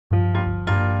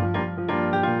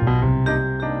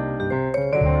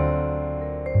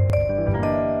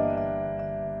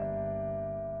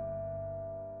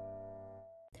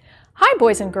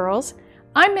boys and girls.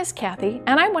 I'm Miss Kathy,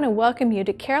 and I want to welcome you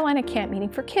to Carolina Camp Meeting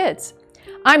for Kids.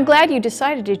 I'm glad you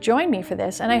decided to join me for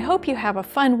this, and I hope you have a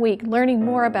fun week learning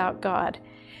more about God.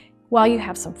 While you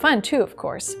have some fun too, of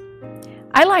course.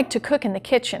 I like to cook in the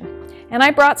kitchen, and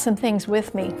I brought some things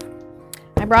with me.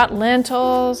 I brought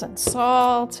lentils and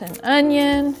salt and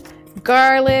onion,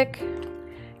 garlic,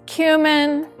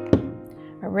 cumin,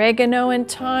 oregano and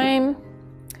thyme,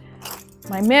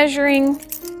 my measuring,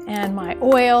 and my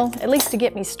oil, at least to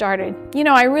get me started. You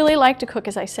know, I really like to cook,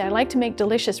 as I said. I like to make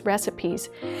delicious recipes.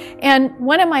 And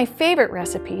one of my favorite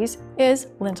recipes is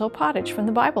lentil pottage from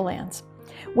the Bible Lands.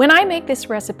 When I make this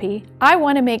recipe, I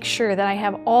want to make sure that I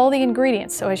have all the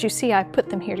ingredients. So as you see, I put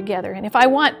them here together. And if I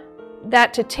want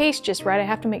that to taste just right, I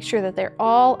have to make sure that they're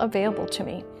all available to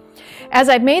me. As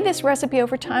I've made this recipe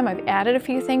over time, I've added a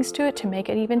few things to it to make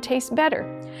it even taste better.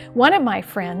 One of my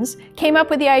friends came up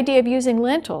with the idea of using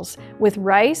lentils with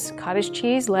rice, cottage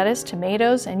cheese, lettuce,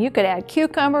 tomatoes, and you could add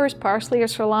cucumbers, parsley, or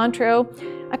cilantro,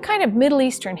 a kind of Middle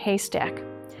Eastern haystack.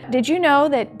 Did you know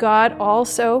that God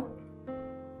also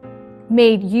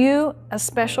made you a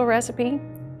special recipe?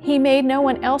 He made no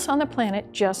one else on the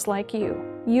planet just like you.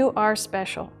 You are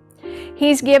special.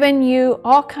 He's given you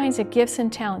all kinds of gifts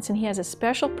and talents, and He has a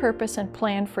special purpose and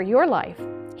plan for your life.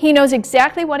 He knows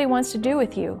exactly what He wants to do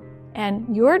with you,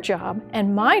 and your job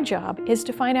and my job is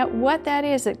to find out what that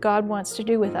is that God wants to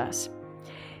do with us.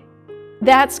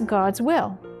 That's God's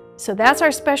will. So that's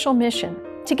our special mission.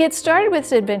 To get started with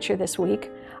this adventure this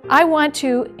week, I want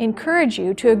to encourage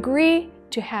you to agree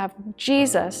to have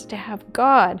Jesus, to have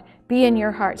God be in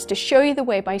your hearts, to show you the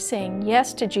way by saying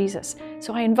yes to Jesus.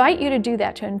 So I invite you to do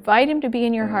that, to invite Him to be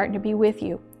in your heart and to be with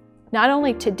you, not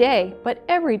only today, but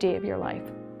every day of your life.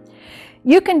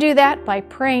 You can do that by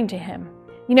praying to Him.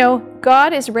 You know,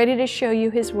 God is ready to show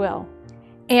you His will,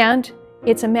 and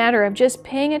it's a matter of just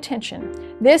paying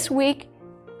attention. This week,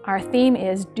 our theme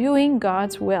is doing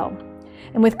God's will.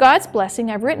 And with God's blessing,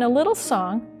 I've written a little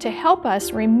song to help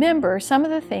us remember some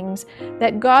of the things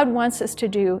that God wants us to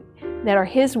do that are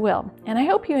His will. And I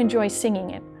hope you enjoy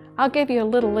singing it. I'll give you a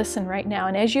little listen right now.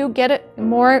 And as you get it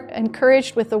more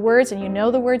encouraged with the words and you know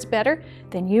the words better,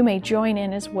 then you may join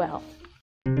in as well.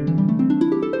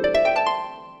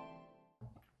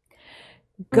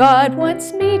 God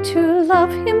wants me to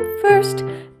love Him first.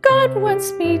 God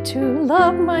wants me to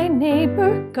love my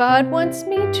neighbor. God wants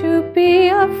me to be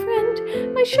a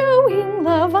friend. By showing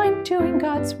love, I'm doing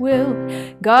God's will.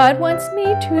 God wants me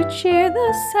to cheer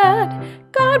the sad.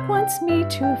 God wants me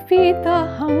to feed the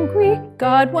hungry.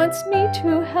 God wants me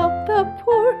to help the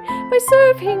poor. By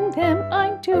serving them,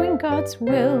 I'm doing God's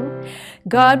will.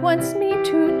 God wants me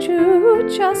to do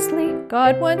justly.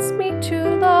 God wants me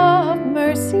to love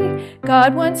mercy.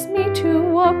 God wants me to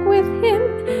walk with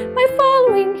Him. By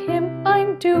following Him,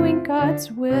 I'm doing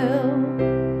God's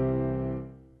will.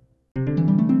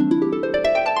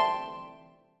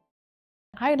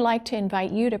 I'd like to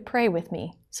invite you to pray with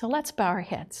me, so let's bow our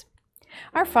heads.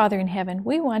 Our Father in heaven,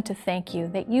 we want to thank You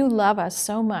that You love us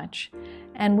so much,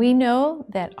 and we know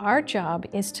that our job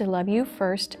is to love You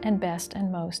first and best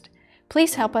and most.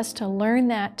 Please help us to learn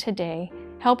that today.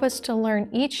 Help us to learn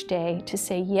each day to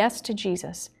say yes to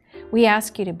Jesus. We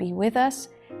ask You to be with us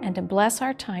and to bless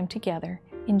our time together.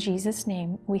 In Jesus'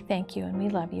 name, we thank You and we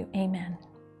love You. Amen.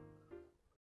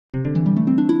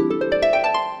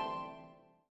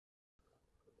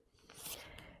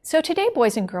 So today,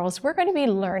 boys and girls, we're going to be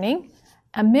learning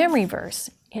a memory verse.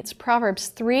 It's Proverbs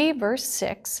 3, verse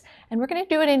 6, and we're going to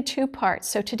do it in two parts.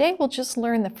 So today we'll just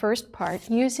learn the first part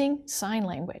using sign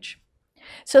language.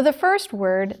 So the first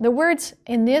word, the words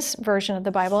in this version of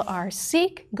the Bible are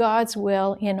seek God's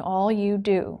will in all you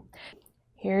do.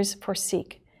 Here's for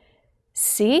seek.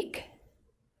 Seek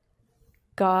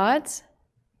God's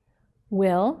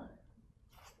will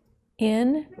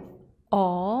in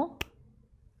all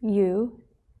you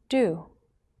do.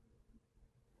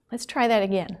 Let's try that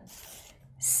again.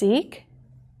 Seek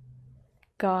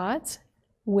God's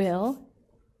will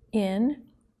in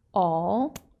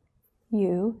all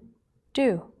you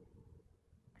do.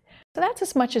 So that's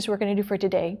as much as we're going to do for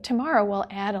today. Tomorrow we'll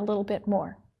add a little bit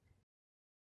more.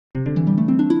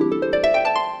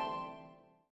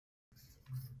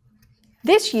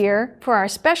 This year, for our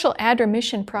special Adra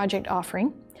Mission Project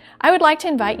offering, I would like to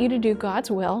invite you to do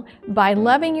God's will by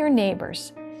loving your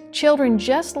neighbors, children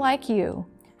just like you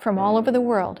from all over the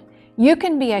world. You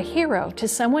can be a hero to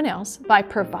someone else by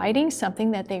providing something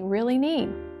that they really need.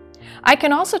 I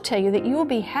can also tell you that you will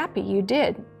be happy you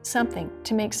did something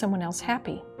to make someone else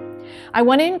happy. I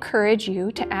want to encourage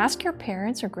you to ask your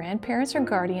parents or grandparents or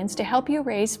guardians to help you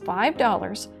raise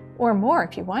 $5 or more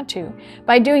if you want to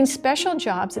by doing special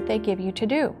jobs that they give you to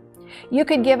do. You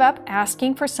could give up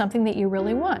asking for something that you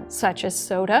really want, such as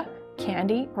soda,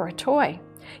 candy, or a toy.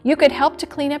 You could help to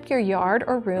clean up your yard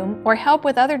or room, or help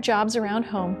with other jobs around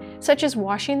home, such as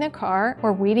washing the car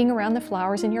or weeding around the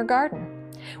flowers in your garden.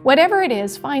 Whatever it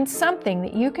is, find something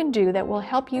that you can do that will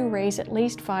help you raise at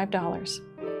least $5.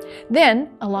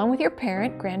 Then, along with your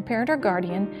parent, grandparent, or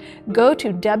guardian, go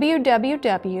to www.adra,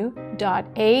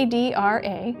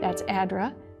 that's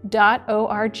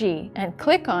ADRA.org, and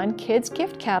click on Kids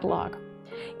Gift Catalog.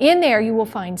 In there, you will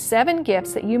find 7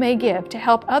 gifts that you may give to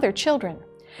help other children.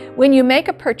 When you make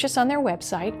a purchase on their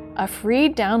website, a free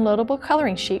downloadable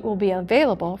coloring sheet will be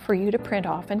available for you to print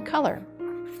off and color.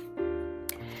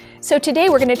 So today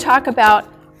we're going to talk about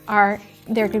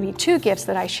there are going to be 2 gifts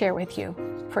that I share with you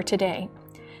for today.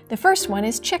 The first one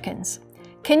is chickens.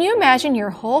 Can you imagine your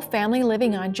whole family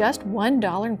living on just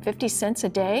 $1.50 a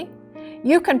day?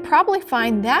 You can probably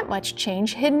find that much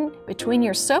change hidden between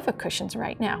your sofa cushions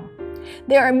right now.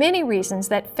 There are many reasons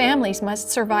that families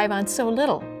must survive on so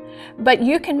little, but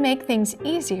you can make things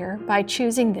easier by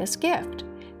choosing this gift.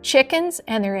 Chickens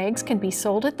and their eggs can be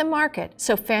sold at the market,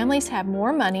 so families have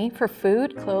more money for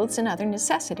food, clothes, and other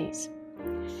necessities.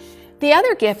 The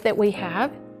other gift that we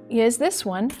have is this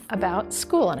one about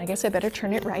school, and I guess I better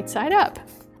turn it right side up.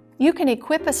 You can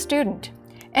equip a student.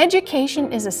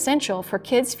 Education is essential for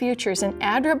kids' futures, and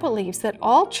ADRA believes that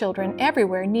all children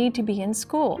everywhere need to be in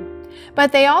school.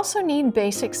 But they also need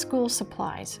basic school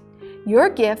supplies. Your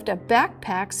gift of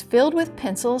backpacks filled with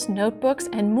pencils, notebooks,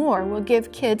 and more will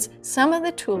give kids some of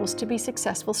the tools to be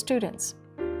successful students.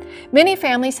 Many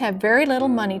families have very little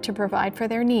money to provide for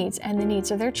their needs and the needs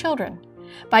of their children.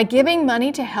 By giving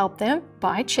money to help them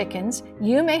buy chickens,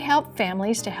 you may help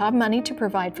families to have money to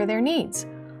provide for their needs.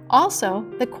 Also,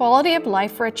 the quality of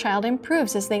life for a child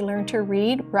improves as they learn to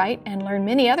read, write, and learn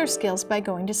many other skills by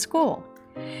going to school.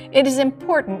 It is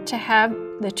important to have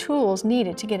the tools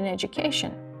needed to get an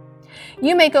education.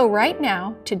 You may go right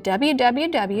now to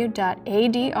www.adra.org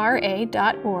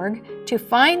to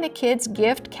find the Kids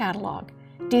Gift Catalog.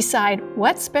 Decide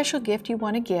what special gift you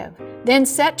want to give, then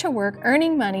set to work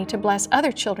earning money to bless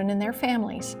other children and their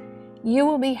families. You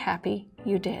will be happy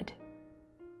you did.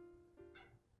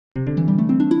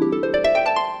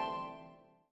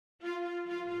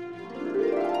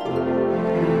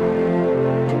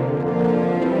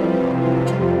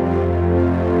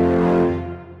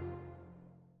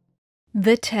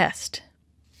 The test.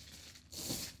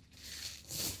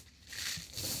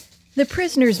 The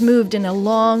prisoners moved in a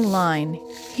long line,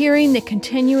 hearing the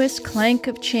continuous clank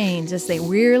of chains as they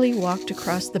wearily walked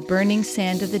across the burning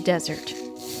sand of the desert.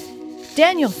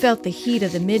 Daniel felt the heat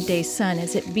of the midday sun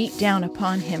as it beat down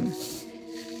upon him.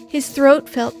 His throat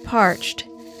felt parched.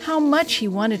 How much he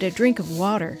wanted a drink of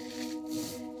water.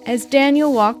 As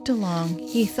Daniel walked along,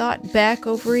 he thought back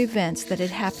over events that had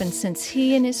happened since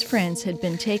he and his friends had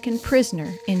been taken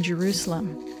prisoner in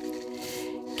Jerusalem.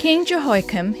 King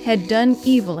Jehoiakim had done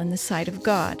evil in the sight of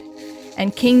God,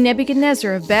 and King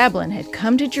Nebuchadnezzar of Babylon had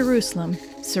come to Jerusalem,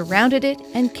 surrounded it,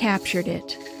 and captured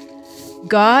it.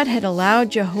 God had allowed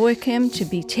Jehoiakim to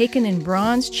be taken in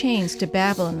bronze chains to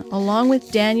Babylon, along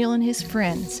with Daniel and his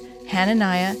friends,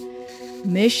 Hananiah,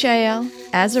 Mishael,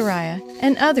 Azariah,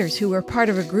 and others who were part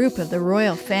of a group of the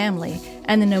royal family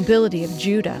and the nobility of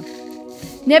Judah.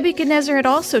 Nebuchadnezzar had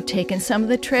also taken some of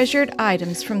the treasured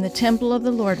items from the temple of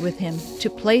the Lord with him to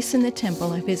place in the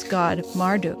temple of his god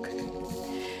Marduk.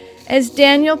 As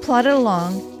Daniel plodded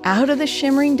along, out of the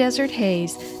shimmering desert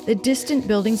haze, the distant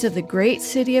buildings of the great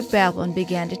city of Babylon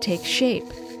began to take shape.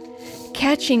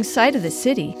 Catching sight of the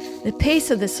city, the pace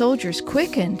of the soldiers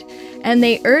quickened, and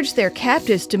they urged their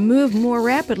captives to move more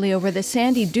rapidly over the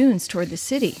sandy dunes toward the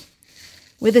city.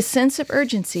 With a sense of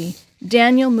urgency,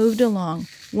 Daniel moved along,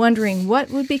 wondering what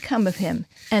would become of him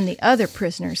and the other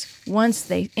prisoners once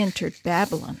they entered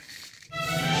Babylon.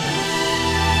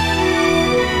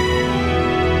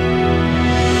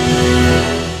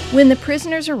 When the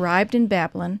prisoners arrived in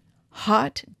Babylon,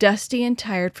 hot, dusty, and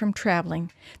tired from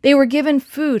traveling, they were given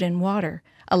food and water,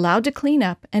 allowed to clean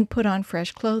up and put on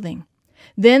fresh clothing.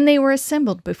 Then they were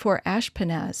assembled before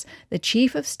Ashpenaz, the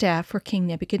chief of staff for King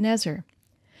Nebuchadnezzar.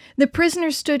 The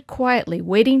prisoners stood quietly,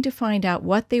 waiting to find out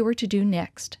what they were to do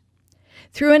next.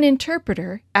 Through an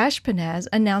interpreter, Ashpenaz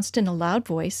announced in a loud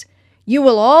voice, "You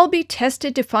will all be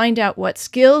tested to find out what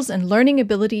skills and learning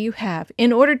ability you have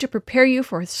in order to prepare you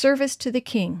for service to the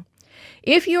king.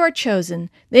 If you are chosen,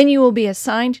 then you will be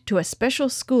assigned to a special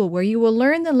school where you will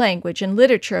learn the language and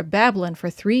literature of Babylon for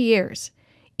 3 years.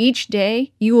 Each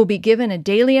day, you will be given a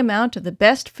daily amount of the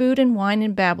best food and wine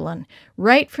in Babylon,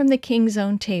 right from the king's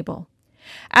own table.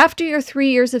 After your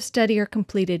 3 years of study are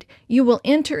completed, you will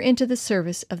enter into the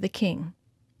service of the king."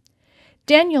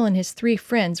 Daniel and his 3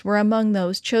 friends were among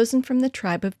those chosen from the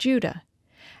tribe of Judah.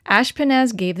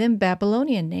 Ashpenaz gave them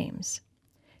Babylonian names.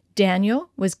 Daniel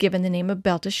was given the name of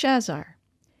Belteshazzar.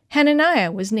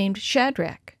 Hananiah was named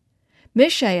Shadrach.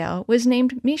 Mishael was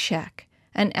named Meshach,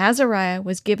 and Azariah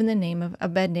was given the name of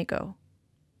Abednego.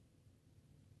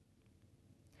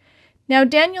 Now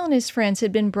Daniel and his friends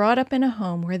had been brought up in a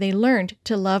home where they learned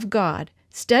to love God,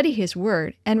 study His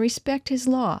Word, and respect His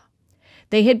law.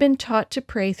 They had been taught to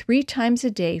pray 3 times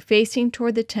a day facing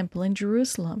toward the temple in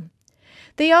Jerusalem.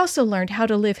 They also learned how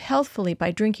to live healthfully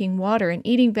by drinking water and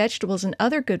eating vegetables and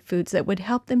other good foods that would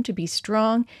help them to be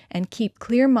strong and keep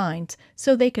clear minds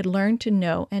so they could learn to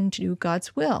know and do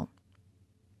God's will.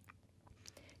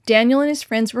 Daniel and his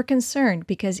friends were concerned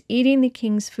because eating the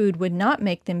king's food would not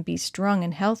make them be strong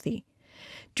and healthy.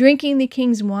 Drinking the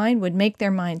king's wine would make their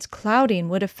minds cloudy and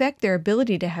would affect their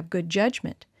ability to have good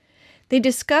judgment. They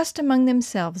discussed among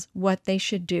themselves what they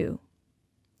should do.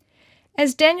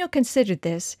 As Daniel considered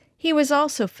this, he was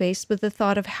also faced with the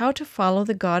thought of how to follow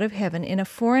the God of heaven in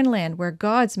a foreign land where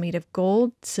gods made of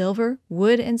gold, silver,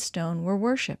 wood, and stone were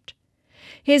worshipped.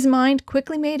 His mind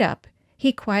quickly made up,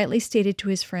 he quietly stated to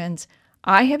his friends,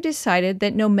 "I have decided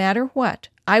that no matter what,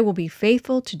 I will be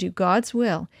faithful to do God's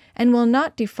will and will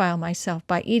not defile myself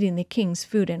by eating the king's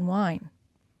food and wine."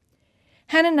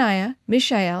 Hananiah,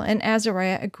 Mishael, and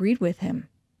Azariah agreed with him.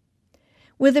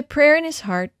 With a prayer in his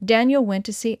heart, Daniel went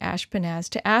to see Ashpenaz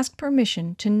to ask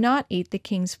permission to not eat the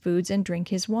king's foods and drink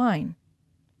his wine.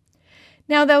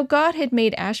 Now, though God had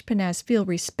made Ashpenaz feel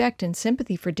respect and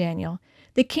sympathy for Daniel,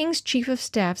 the king's chief of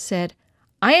staff said,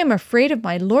 "I am afraid of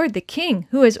my lord the king,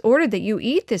 who has ordered that you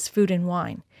eat this food and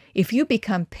wine. If you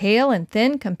become pale and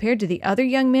thin compared to the other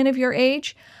young men of your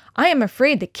age, I am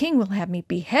afraid the king will have me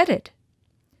beheaded."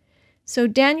 So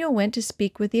Daniel went to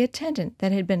speak with the attendant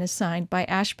that had been assigned by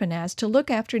Ashpenaz to look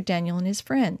after Daniel and his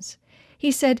friends.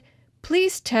 He said,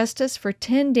 "Please test us for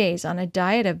 10 days on a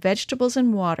diet of vegetables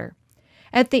and water.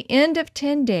 At the end of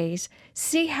 10 days,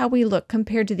 see how we look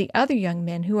compared to the other young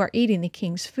men who are eating the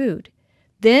king's food.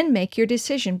 Then make your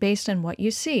decision based on what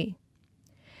you see."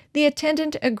 The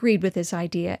attendant agreed with this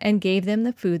idea and gave them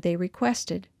the food they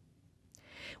requested.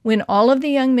 When all of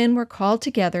the young men were called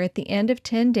together at the end of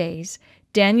 10 days,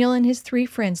 Daniel and his 3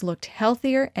 friends looked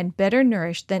healthier and better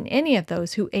nourished than any of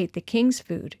those who ate the king's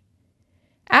food.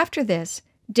 After this,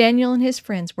 Daniel and his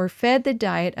friends were fed the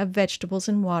diet of vegetables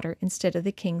and water instead of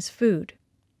the king's food.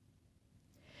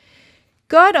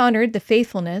 God honored the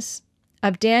faithfulness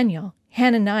of Daniel,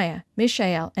 Hananiah,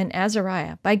 Mishael, and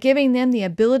Azariah by giving them the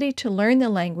ability to learn the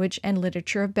language and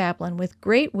literature of Babylon with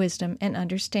great wisdom and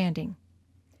understanding.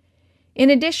 In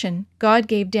addition, God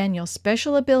gave Daniel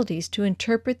special abilities to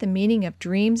interpret the meaning of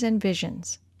dreams and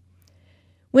visions.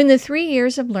 When the 3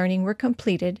 years of learning were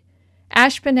completed,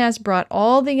 Ashpenaz brought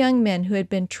all the young men who had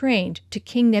been trained to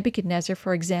King Nebuchadnezzar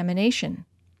for examination.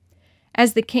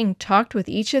 As the king talked with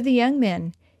each of the young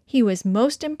men, he was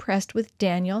most impressed with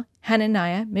Daniel,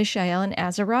 Hananiah, Mishael, and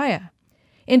Azariah.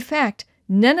 In fact,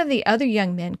 none of the other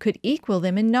young men could equal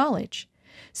them in knowledge.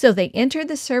 So they entered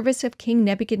the service of King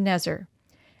Nebuchadnezzar,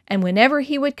 and whenever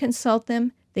he would consult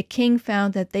them, the king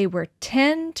found that they were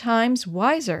 10 times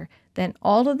wiser than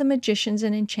all of the magicians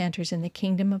and enchanters in the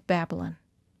kingdom of Babylon.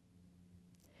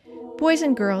 Boys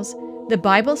and girls, the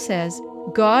Bible says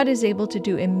God is able to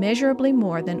do immeasurably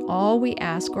more than all we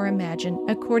ask or imagine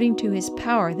according to His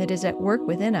power that is at work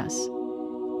within us.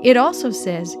 It also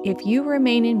says, "If you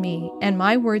remain in me and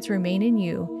my words remain in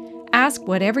you, ask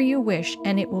whatever you wish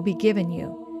and it will be given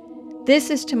you.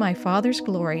 This is to my Father's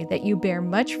glory that you bear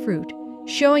much fruit,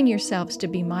 showing yourselves to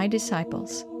be my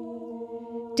disciples."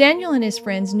 Daniel and his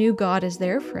friends knew God as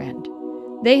their friend.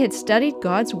 They had studied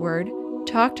God's Word,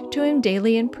 talked to Him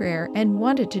daily in prayer, and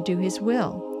wanted to do His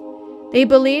will. They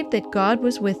believed that God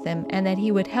was with them and that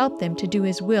He would help them to do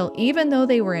His will even though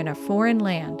they were in a foreign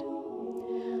land.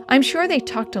 I'm sure they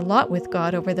talked a lot with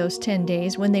God over those 10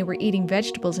 days when they were eating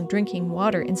vegetables and drinking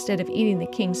water instead of eating the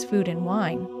king's food and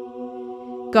wine.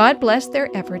 God blessed their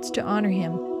efforts to honor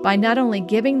Him by not only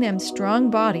giving them strong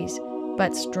bodies,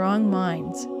 but strong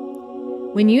minds.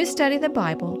 When you study the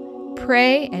Bible,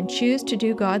 pray, and choose to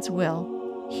do God's will,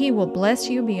 He will bless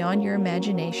you beyond your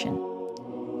imagination.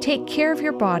 Take care of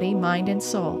your body, mind, and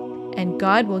soul, and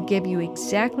God will give you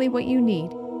exactly what you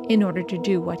need in order to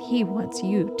do what He wants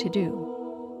you to do.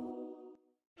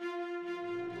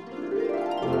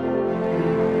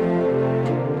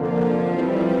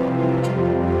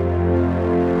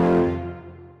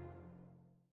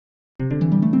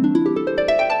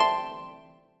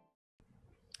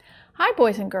 Hi,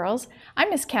 boys and girls. I'm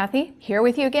Miss Kathy, here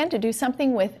with you again to do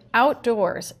something with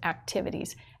outdoors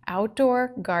activities.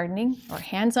 outdoor gardening or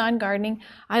hands-on gardening.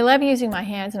 I love using my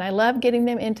hands, and I love getting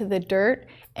them into the dirt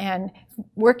and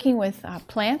working with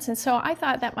plants, and so I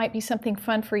thought that might be something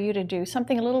fun for you to do,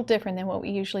 something a little different than what we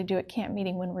usually do at camp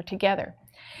meeting when we're together.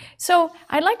 So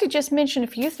I'd like to just mention a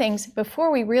few things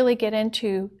before we really get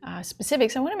into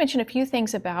specifics. I want to mention a few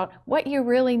things about what you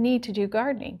really need to do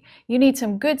gardening. You need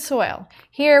some good soil.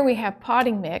 Here we have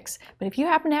potting mix, but if you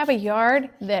happen to have a yard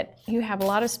that you have a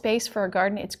lot of space for a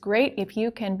garden, it's great if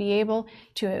you can be able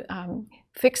to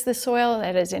fix the soil,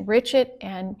 that is, enrich it,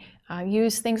 and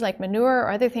use things like manure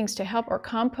or other things to help, or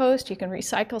compost. You can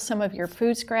recycle some of your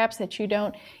food scraps that you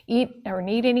don't eat or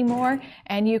need anymore,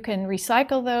 and you can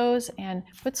recycle those and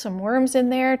put some worms in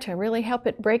there to really help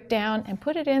it break down, and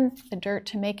put it in the dirt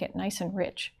to make it nice and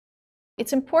rich.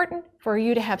 It's important for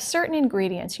you to have certain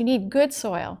ingredients. You need good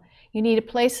soil. You need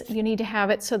to have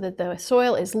it so that the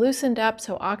soil is loosened up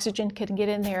so oxygen can get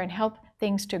in there and help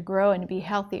things to grow and be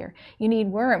healthier. You need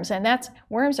worms, and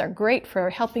worms are great for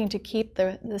helping to keep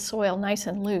the soil nice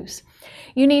and loose.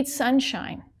 You need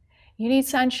sunshine. You need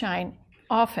sunshine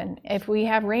often. If we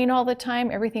have rain all the time,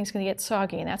 everything's going to get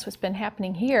soggy, and that's what's been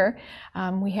happening here.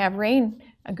 We have rain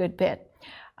a good bit.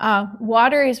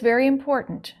 Water is very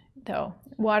important, though.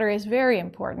 Water is very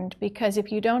important, because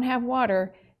if you don't have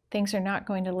water, things are not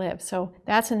going to live. So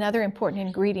that's another important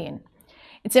ingredient.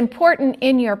 It's important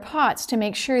in your pots to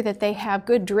make sure that they have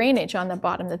good drainage on the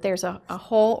bottom, that there's a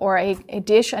hole or a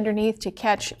dish underneath to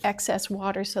catch excess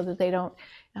water so that they don't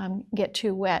get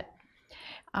too wet.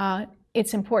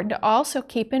 It's important to also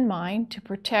keep in mind to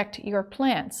protect your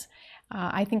plants.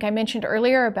 I think I mentioned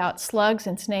earlier about slugs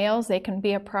and snails. They can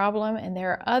be a problem, and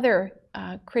there are other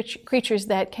creatures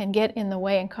that can get in the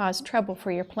way and cause trouble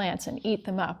for your plants and eat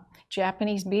them up.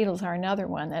 Japanese beetles are another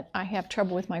one that I have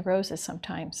trouble with my roses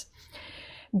sometimes.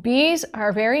 Bees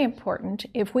are very important.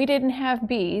 If we didn't have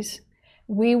bees,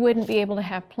 we wouldn't be able to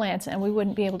have plants, and we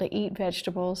wouldn't be able to eat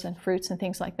vegetables and fruits and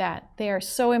things like that. They are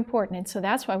so important, and so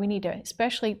that's why we need to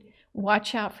especially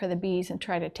watch out for the bees and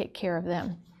try to take care of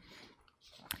them.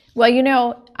 Well, you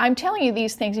know, I'm telling you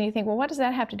these things and you think, well, what does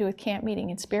that have to do with camp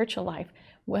meeting and spiritual life?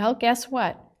 Well, guess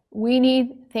what? We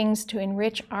need things to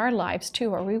enrich our lives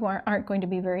too, or we aren't going to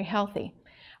be very healthy.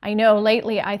 I know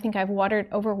lately I think I've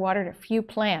overwatered a few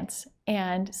plants,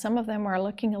 and some of them are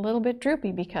looking a little bit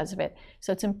droopy because of it.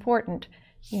 So it's important.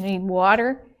 You need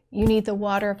water. You need the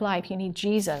water of life. You need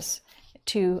Jesus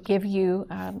to give you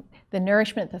the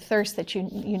nourishment, the thirst that you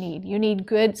need. You need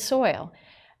good soil.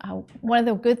 One of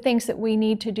the good things that we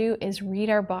need to do is read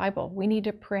our Bible. We need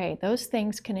to pray. Those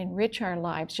things can enrich our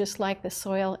lives just like the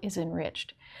soil is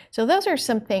enriched. So those are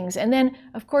some things. And then,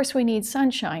 of course, we need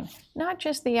sunshine. Not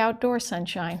just the outdoor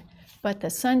sunshine, but the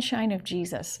sunshine of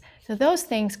Jesus. So those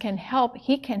things can help.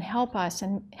 He can help us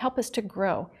and help us to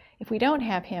grow. If we don't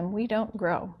have Him, we don't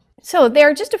grow. So there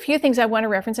are just a few things I want to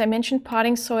reference. I mentioned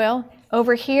potting soil.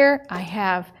 Over here, I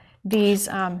have these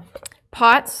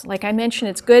pots. Like I mentioned,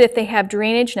 it's good if they have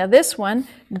drainage. Now this one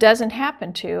doesn't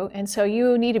happen to, and so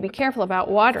you need to be careful about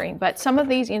watering. But some of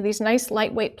these, these nice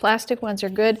lightweight plastic ones are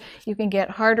good. You can get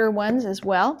harder ones as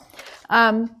well.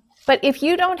 But if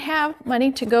you don't have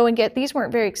money to go and get, these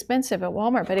weren't very expensive at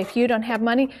Walmart, but if you don't have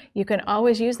money, you can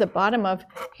always use the bottom of,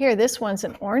 here, this one's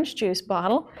an orange juice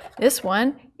bottle. This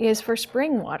one is for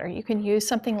spring water. You can use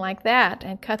something like that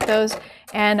and cut those.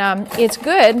 And it's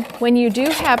good when you do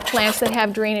have plants that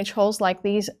have drainage holes like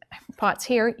these pots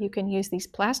here. You can use these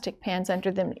plastic pans under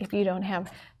them if you don't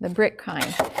have the brick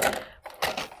kind.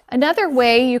 Another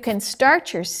way you can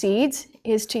start your seeds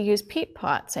is to use peat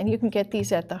pots, and you can get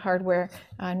these at the hardware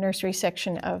nursery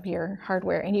section of your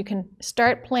hardware, and you can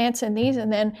start plants in these,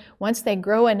 and then once they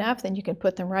grow enough, then you can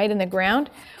put them right in the ground.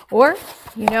 Or,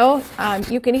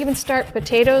 you can even start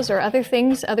potatoes or other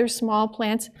things, other small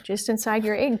plants, just inside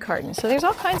your egg carton. So there's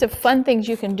all kinds of fun things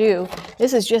you can do.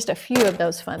 This is just a few of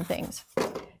those fun things.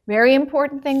 Very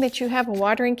important thing that you have a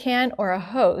watering can or a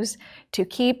hose to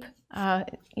keep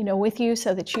with you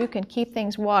so that you can keep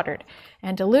things watered.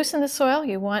 And to loosen the soil,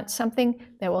 you want something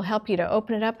that will help you to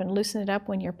open it up and loosen it up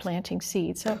when you're planting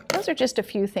seeds. So those are just a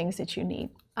few things that you need.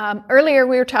 Earlier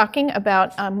we were talking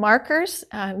about markers.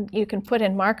 You can put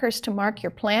in markers to mark your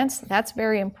plants. That's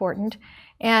very important.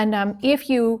 And if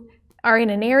you are in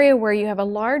an area where you have a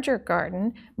larger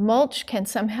garden, mulch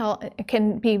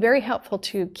can be very helpful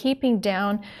to keeping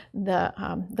down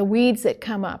the weeds that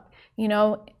come up.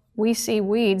 We see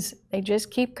weeds, they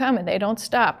just keep coming, they don't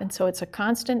stop, and so it's a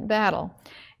constant battle.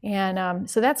 And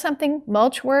so that's something,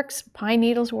 mulch works, pine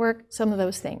needles work, some of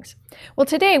those things. Well,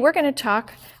 today we're going to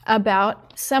talk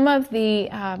about some of the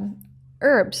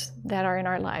herbs that are in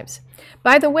our lives.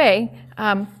 By the way,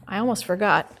 I almost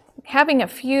forgot, having a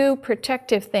few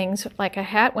protective things like a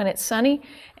hat when it's sunny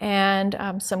and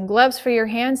some gloves for your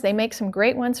hands. They make some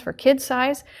great ones for kid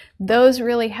size. Those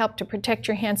really help to protect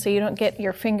your hands so you don't get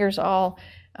your fingers all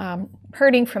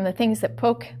hurting from the things that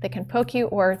can poke you,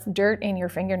 or dirt in your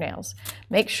fingernails.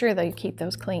 Make sure that you keep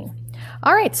those clean.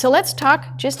 All right, so let's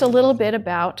talk just a little bit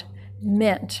about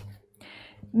mint.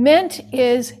 Mint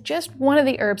is just one of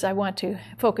the herbs I want to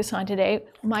focus on today.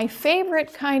 My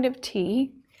favorite kind of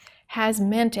tea has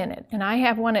mint in it, and I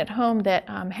have one at home that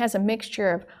has a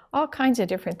mixture of all kinds of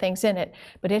different things in it,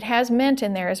 but it has mint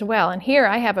in there as well. And here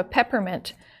I have a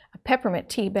peppermint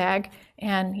tea bag,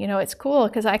 and you know, it's cool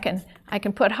because I can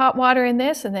put hot water in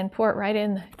this and then pour it right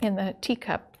in the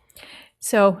teacup.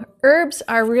 So herbs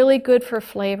are really good for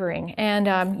flavoring,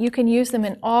 and you can use them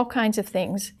in all kinds of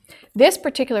things. This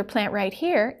particular plant right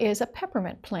here is a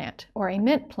peppermint plant or a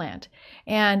mint plant,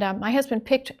 and my husband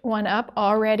picked one up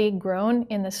already grown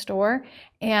in the store,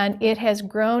 and it has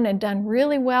grown and done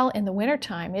really well in the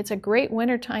wintertime. It's a great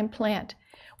wintertime plant.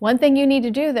 One thing you need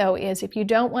to do though is, if you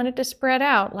don't want it to spread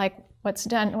out like what's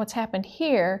happened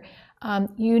here,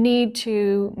 you need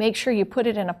to make sure you put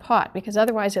it in a pot, because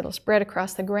otherwise it'll spread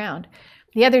across the ground.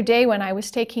 The other day when I was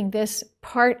taking this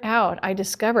part out, I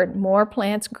discovered more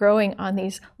plants growing on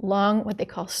these long, what they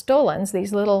call stolons,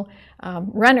 these little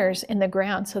runners in the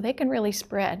ground, so they can really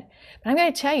spread. But I'm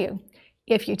going to tell you,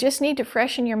 if you just need to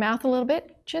freshen your mouth a little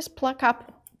bit, just pluck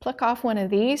off one of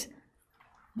these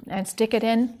and stick it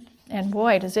in, and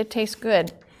boy, does it taste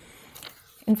good.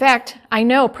 In fact, I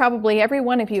know probably every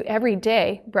one of you every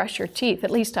day brush your teeth.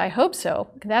 At least I hope so.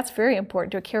 That's very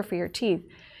important to care for your teeth.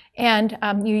 And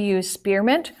you use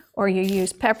spearmint, or you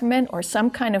use peppermint, or some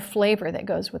kind of flavor that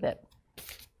goes with it.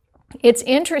 It's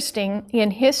interesting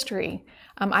in history.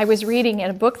 I was reading in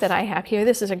a book that I have here.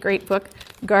 This is a great book,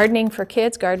 Gardening for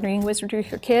Kids, Gardening Wizardry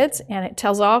for Kids, and it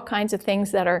tells all kinds of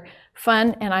things that are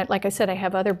fun. And like I said, I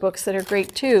have other books that are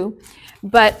great too.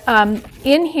 But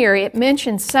in here, it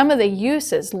mentions some of the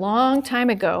uses long time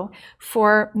ago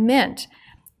for mint.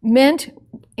 Mint,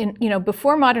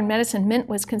 before modern medicine, mint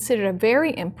was considered a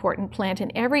very important plant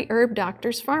in every herb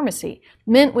doctor's pharmacy.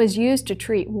 Mint was used to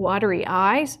treat watery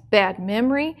eyes, bad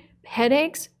memory,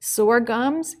 headaches, sore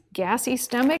gums, gassy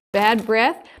stomach, bad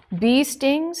breath, bee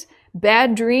stings,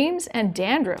 bad dreams, and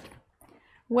dandruff.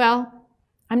 Well,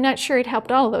 I'm not sure it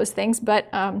helped all of those things, but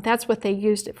that's what they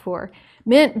used it for.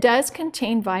 Mint does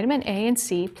contain vitamin A and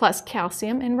C, plus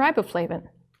calcium and riboflavin.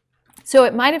 So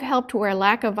it might have helped where a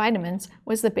lack of vitamins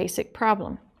was the basic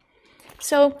problem.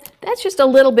 So that's just a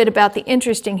little bit about the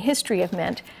interesting history of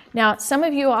mint. Now, some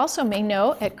of you also may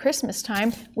know at Christmas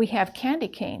time we have candy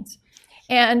canes.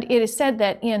 And it is said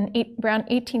that in around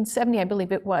 1870, I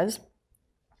believe it was,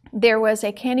 there was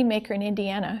a candy maker in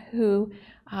Indiana who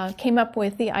came up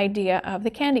with the idea of the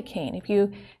candy cane. If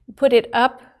you put it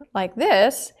up like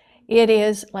this, it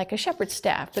is like a shepherd's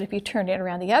staff, but if you turn it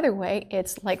around the other way,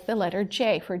 it's like the letter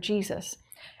J for Jesus.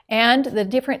 And the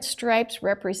different stripes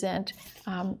represent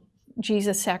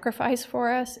Jesus' sacrifice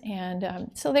for us, and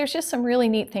so there's just some really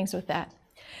neat things with that.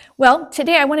 Well,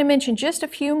 today I want to mention just a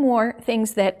few more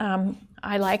things that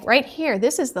I like. Right here,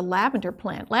 this is the lavender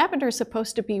plant. Lavender is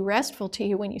supposed to be restful to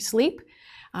you when you sleep,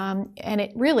 and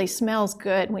it really smells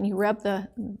good when you rub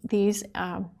these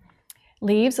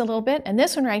leaves a little bit. And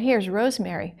this one right here is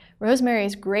rosemary. Rosemary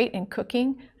is great in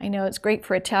cooking. I know it's great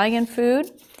for Italian food.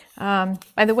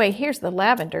 By the way, here's the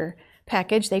lavender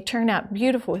package. They turn out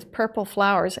beautiful with purple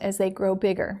flowers as they grow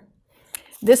bigger.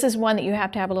 This is one that you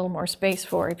have to have a little more space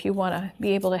for if you want to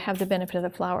be able to have the benefit of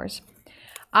the flowers.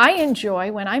 I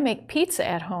enjoy, when I make pizza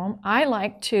at home, I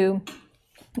like to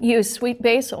use sweet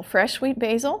basil, fresh sweet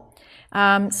basil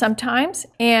sometimes,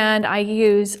 and I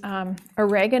use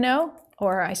oregano,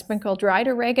 or I sprinkle dried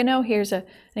oregano. Here's an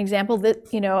example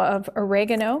that, of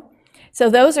oregano. So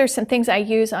those are some things I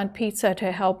use on pizza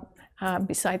to help,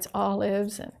 besides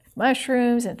olives and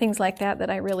mushrooms and things like that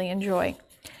I really enjoy.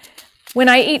 When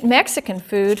I eat Mexican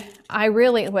food, I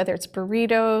really, whether it's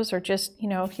burritos or just,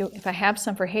 if I have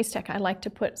some for haystack, I like to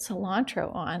put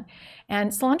cilantro on.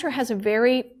 And cilantro has a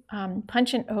very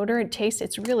pungent odor and taste.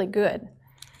 It's really good.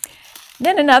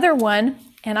 Then another one,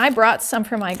 and I brought some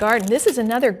from my garden. This is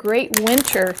another great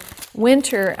winter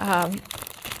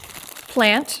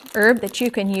plant, herb that you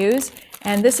can use,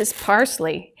 and this is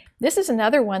parsley. This is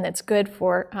another one that's good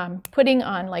for putting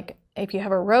on, like if you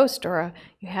have a roast or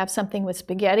you have something with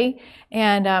spaghetti.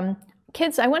 And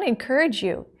kids, I want to encourage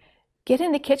you, get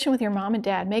in the kitchen with your mom and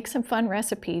dad, make some fun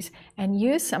recipes, and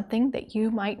use something that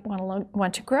you might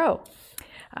want to grow.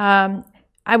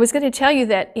 I was going to tell you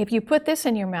that if you put this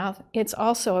in your mouth, it's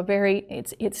also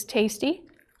it's tasty.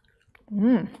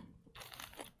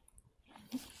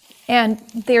 And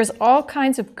there's all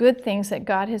kinds of good things that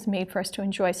God has made for us to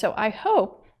enjoy. So I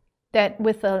hope that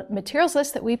with the materials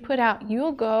list that we put out,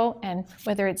 you'll go, and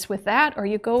whether it's with that or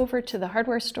you go over to the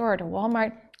hardware store or to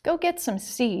Walmart, go get some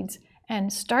seeds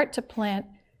and start to plant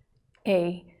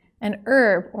an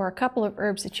herb or a couple of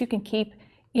herbs that you can keep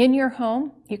in your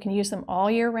home. You can use them all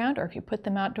year round, or if you put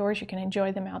them outdoors, you can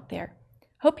enjoy them out there.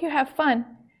 Hope you have fun,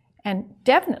 and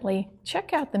definitely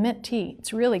check out the mint tea.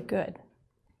 It's really good.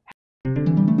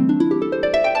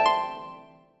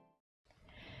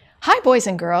 Hi, boys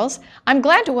and girls. I'm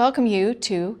glad to welcome you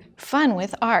to Fun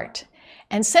with Art.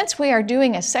 And since we are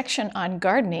doing a section on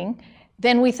gardening,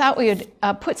 then we thought we would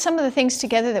put some of the things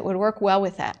together that would work well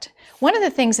with that. One of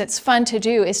the things that's fun to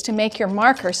do is to make your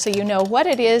marker so you know what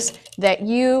it is that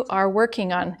you are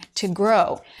working on to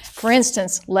grow. For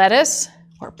instance, lettuce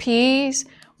or peas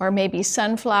or maybe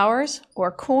sunflowers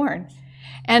or corn.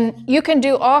 And you can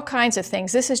do all kinds of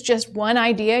things. This is just one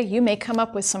idea. You may come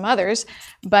up with some others,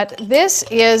 but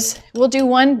we'll do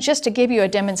one just to give you a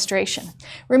demonstration.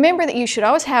 Remember that you should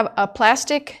always have a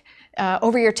plastic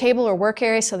over your table or work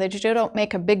area so that you don't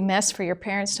make a big mess for your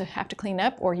parents to have to clean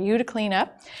up or you to clean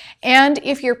up. And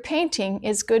if you're painting,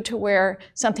 it's good to wear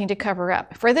something to cover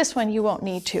up. For this one, you won't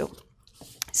need to.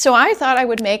 So I thought I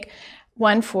would make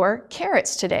one for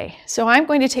carrots today. So I'm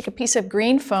going to take a piece of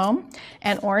green foam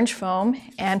and orange foam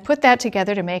and put that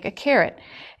together to make a carrot.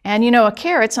 And you know, a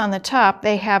carrot's on the top,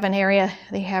 they have an area,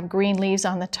 they have green leaves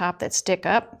on the top that stick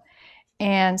up.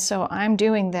 And so I'm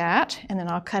doing that, and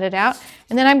then I'll cut it out.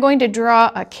 And then I'm going to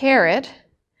draw a carrot.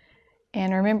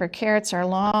 And remember, carrots are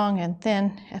long and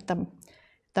thin at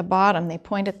the bottom. They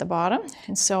point at the bottom.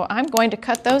 And so I'm going to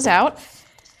cut those out.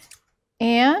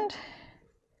 And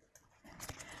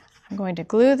I'm going to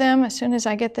glue them as soon as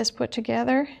I get this put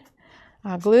together.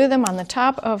 I'll glue them on the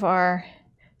top of our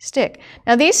stick.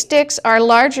 Now these sticks are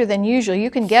larger than usual.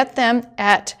 You can get them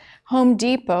at Home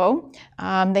Depot.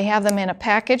 They have them in a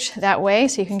package that way,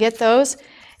 so you can get those.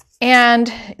 And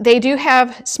they do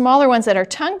have smaller ones that are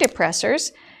tongue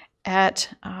depressors at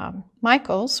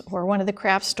Michael's or one of the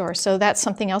craft stores. So that's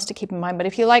something else to keep in mind. But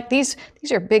if you like these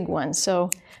are big ones, so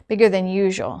bigger than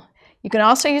usual. You can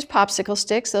also use popsicle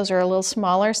sticks. Those are a little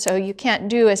smaller, so you can't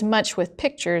do as much with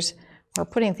pictures or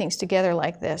putting things together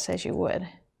like this as you would.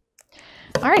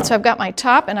 All right, so I've got my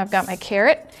top and I've got my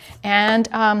carrot. And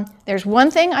there's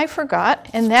one thing I forgot,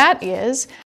 and that is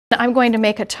I'm going to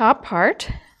make a top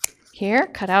part here,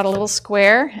 cut out a little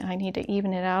square, and I need to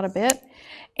even it out a bit.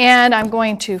 And I'm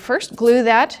going to first glue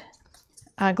that,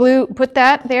 put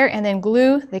that there, and then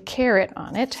glue the carrot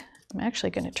on it. I'm actually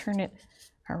going to turn it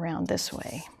around this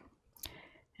way.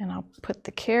 And I'll put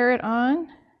the carrot on.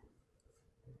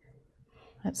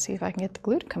 Let's see if I can get the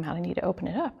glue to come out. I need to open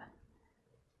it up.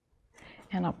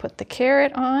 And I'll put the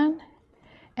carrot on,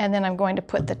 and then I'm going to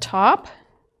put the top.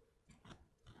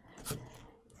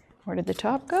 Where did the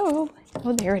top go?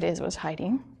 Oh, there it is, it was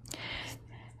hiding.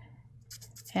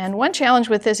 And one challenge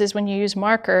with this is when you use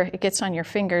marker, it gets on your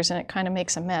fingers and it kind of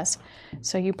makes a mess.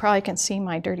 So you probably can see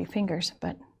my dirty fingers,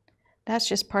 but that's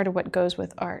just part of what goes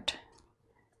with art.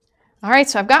 All right,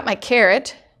 so I've got my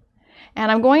carrot,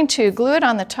 and I'm going to glue it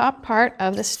on the top part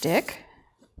of the stick.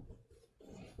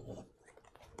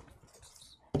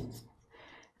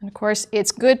 And of course,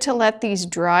 it's good to let these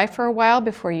dry for a while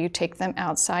before you take them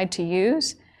outside to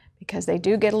use, because they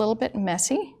do get a little bit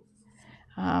messy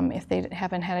if they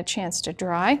haven't had a chance to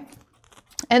dry.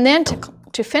 And then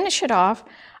to finish it off,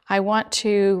 I want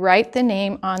to write the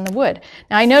name on the wood.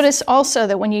 Now I notice also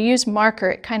that when you use marker,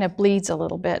 it kind of bleeds a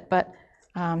little bit, but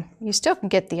you still can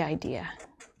get the idea.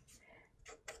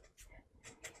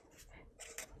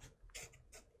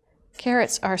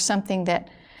 Carrots are something that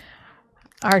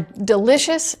are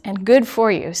delicious and good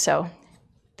for you, so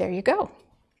there you go.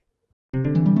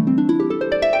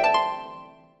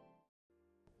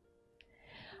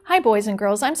 Hi boys and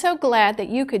girls, I'm so glad that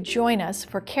you could join us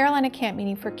for Carolina Camp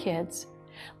Meeting for Kids.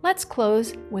 Let's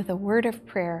close with a word of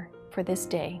prayer for this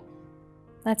day.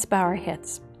 Let's bow our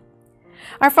heads.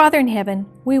 Our Father in heaven,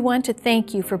 we want to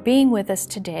thank you for being with us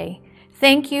today.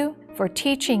 Thank you for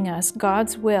teaching us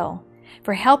God's will,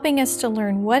 for helping us to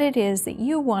learn what it is that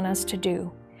you want us to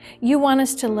do. You want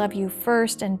us to love you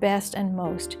first and best and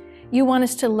most. You want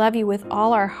us to love you with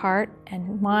all our heart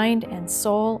and mind and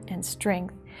soul and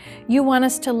strength. You want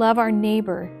us to love our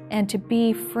neighbor and to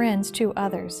be friends to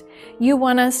others. You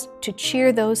want us to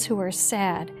cheer those who are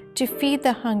sad, to feed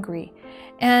the hungry,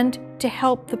 and to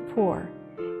help the poor.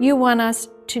 You want us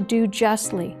to do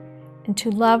justly and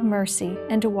to love mercy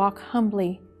and to walk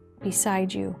humbly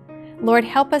beside you. Lord,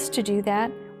 help us to do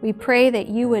that. We pray that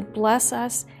you would bless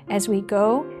us as we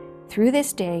go through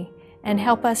this day and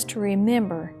help us to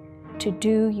remember to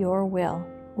do your will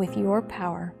with your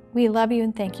power. We love you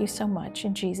and thank you so much.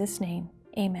 In Jesus' name,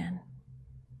 amen.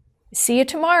 See you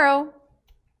tomorrow.